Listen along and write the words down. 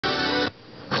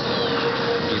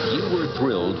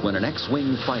thrilled when an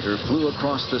X-Wing fighter flew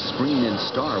across the screen in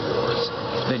Star Wars,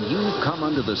 then you've come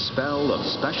under the spell of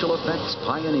special effects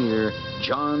pioneer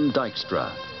John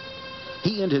Dykstra.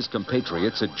 He and his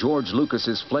compatriots at George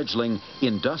Lucas's fledgling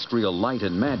Industrial Light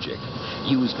and Magic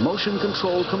used motion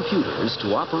control computers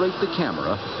to operate the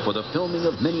camera for the filming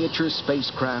of miniature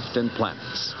spacecraft and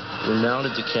planets. We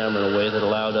mounted the camera in a way that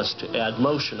allowed us to add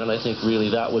motion, and I think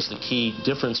really that was the key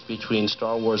difference between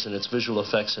Star Wars and its visual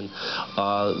effects and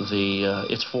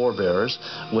its forebears,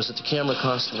 was that the camera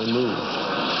constantly moved.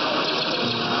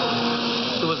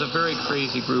 It was a very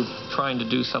crazy group trying to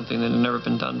do something that had never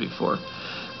been done before.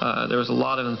 There was a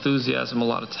lot of enthusiasm, a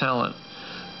lot of talent,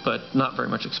 but not very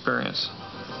much experience.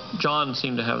 John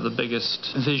seemed to have the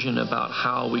biggest vision about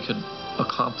how we could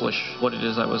accomplish what it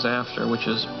is I was after, which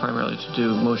is primarily to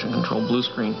do motion control blue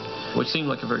screen, which seemed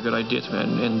like a very good idea to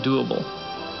me and doable.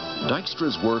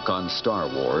 Dykstra's work on Star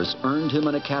Wars earned him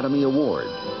an Academy Award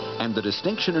and the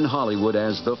distinction in Hollywood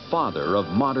as the father of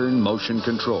modern motion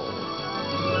control.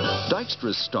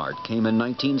 Dykstra's start came in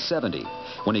 1970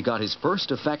 when he got his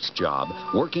first effects job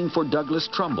working for Douglas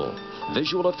Trumbull,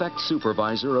 visual effects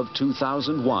supervisor of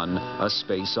 2001: A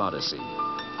Space Odyssey.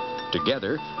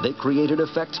 Together, they created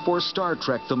effects for Star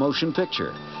Trek: The Motion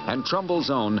Picture and Trumbull's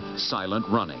own Silent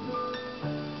Running.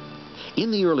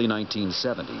 In the early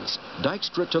 1970s,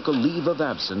 Dykstra took a leave of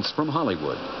absence from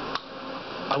Hollywood.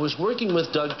 I was working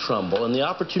with Doug Trumbull, and the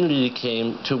opportunity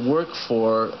came to work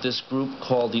for this group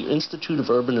called the Institute of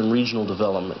Urban and Regional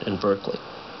Development in Berkeley.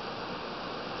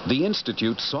 The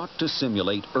Institute sought to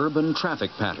simulate urban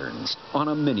traffic patterns on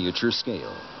a miniature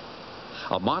scale.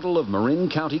 A model of Marin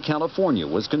County, California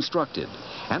was constructed,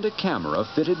 and a camera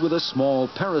fitted with a small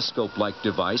periscope-like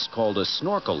device called a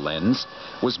snorkel lens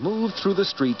was moved through the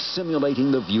streets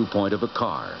simulating the viewpoint of a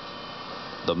car.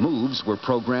 The moves were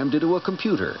programmed into a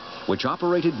computer, which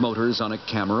operated motors on a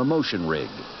camera motion rig.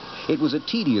 It was a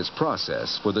tedious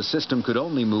process, for the system could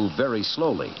only move very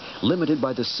slowly, limited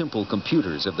by the simple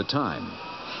computers of the time.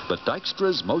 But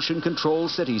Dykstra's motion control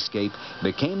cityscape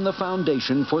became the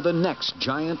foundation for the next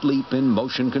giant leap in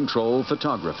motion control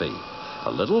photography.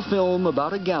 A little film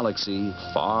about a galaxy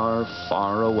far,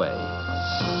 far away.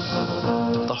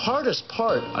 The hardest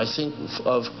part, I think,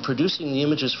 of producing the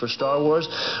images for Star Wars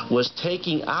was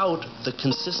taking out the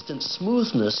consistent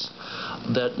smoothness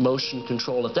that motion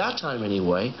control, at that time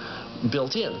anyway,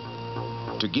 built in.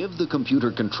 To give the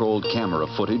computer-controlled camera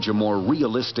footage a more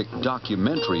realistic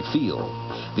documentary feel,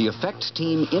 the effects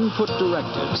team input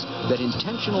directives that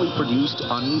intentionally produced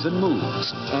uneven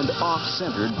moves and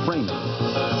off-centered framing.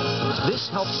 This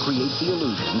helped create the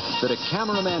illusion that a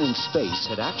cameraman in space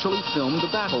had actually filmed the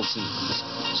battle scenes,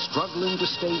 struggling to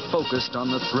stay focused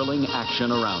on the thrilling action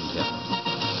around him.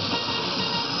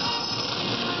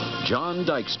 John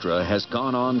Dykstra has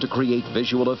gone on to create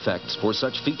visual effects for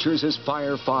such features as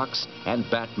Firefox and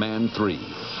Batman 3.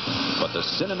 But the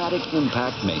cinematic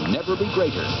impact may never be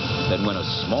greater than when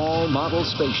a small model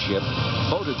spaceship,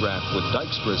 photographed with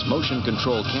Dykstra's motion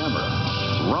control camera,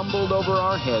 rumbled over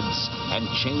our heads and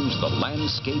changed the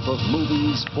landscape of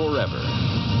movies forever.